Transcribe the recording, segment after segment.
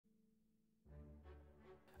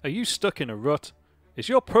Are you stuck in a rut? Is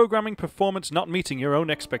your programming performance not meeting your own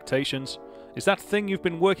expectations? Is that thing you've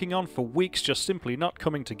been working on for weeks just simply not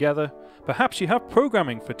coming together? Perhaps you have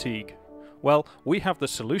programming fatigue. Well, we have the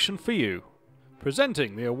solution for you.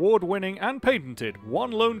 Presenting the award-winning and patented One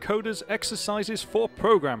Lone Coder's Exercises for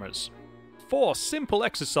Programmers. 4 simple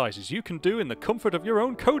exercises you can do in the comfort of your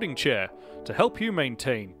own coding chair to help you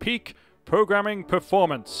maintain peak programming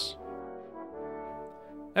performance.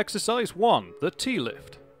 Exercise 1, the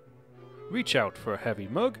T-lift. Reach out for a heavy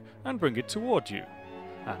mug and bring it toward you,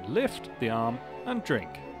 and lift the arm and drink,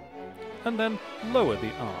 and then lower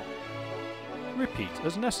the arm. Repeat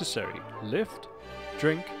as necessary. Lift,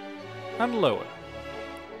 drink, and lower.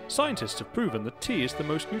 Scientists have proven that tea is the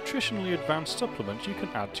most nutritionally advanced supplement you can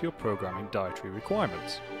add to your programming dietary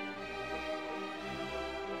requirements.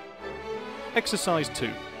 Exercise 2,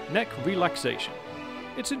 neck relaxation.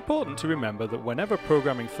 It's important to remember that whenever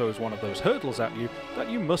programming throws one of those hurdles at you,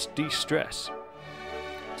 that you must de-stress.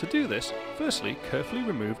 To do this, firstly, carefully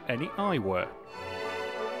remove any eyewear.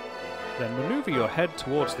 Then maneuver your head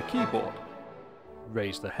towards the keyboard.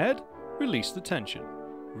 Raise the head, release the tension.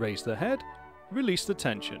 Raise the head, release the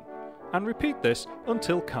tension. And repeat this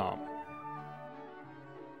until calm.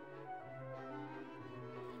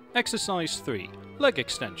 Exercise 3, leg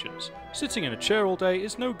extensions. Sitting in a chair all day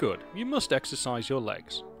is no good. You must exercise your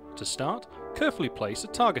legs. To start, carefully place a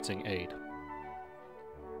targeting aid.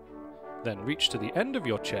 Then reach to the end of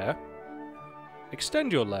your chair,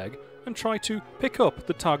 extend your leg and try to pick up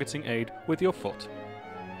the targeting aid with your foot.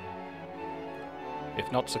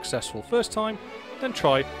 If not successful first time, then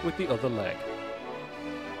try with the other leg.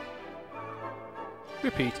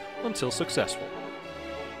 Repeat until successful.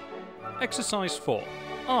 Exercise 4,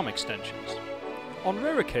 arm extensions. On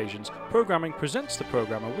rare occasions, programming presents the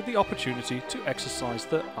programmer with the opportunity to exercise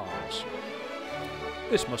their arms.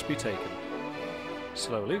 This must be taken.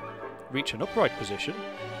 Slowly, reach an upright position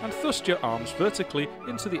and thrust your arms vertically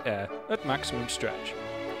into the air at maximum stretch.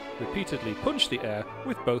 Repeatedly punch the air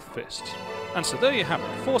with both fists. And so there you have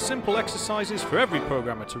it, 4 simple exercises for every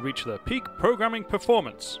programmer to reach their peak programming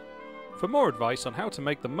performance. For more advice on how to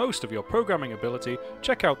make the most of your programming ability,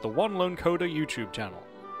 check out the One Lone Coder YouTube channel.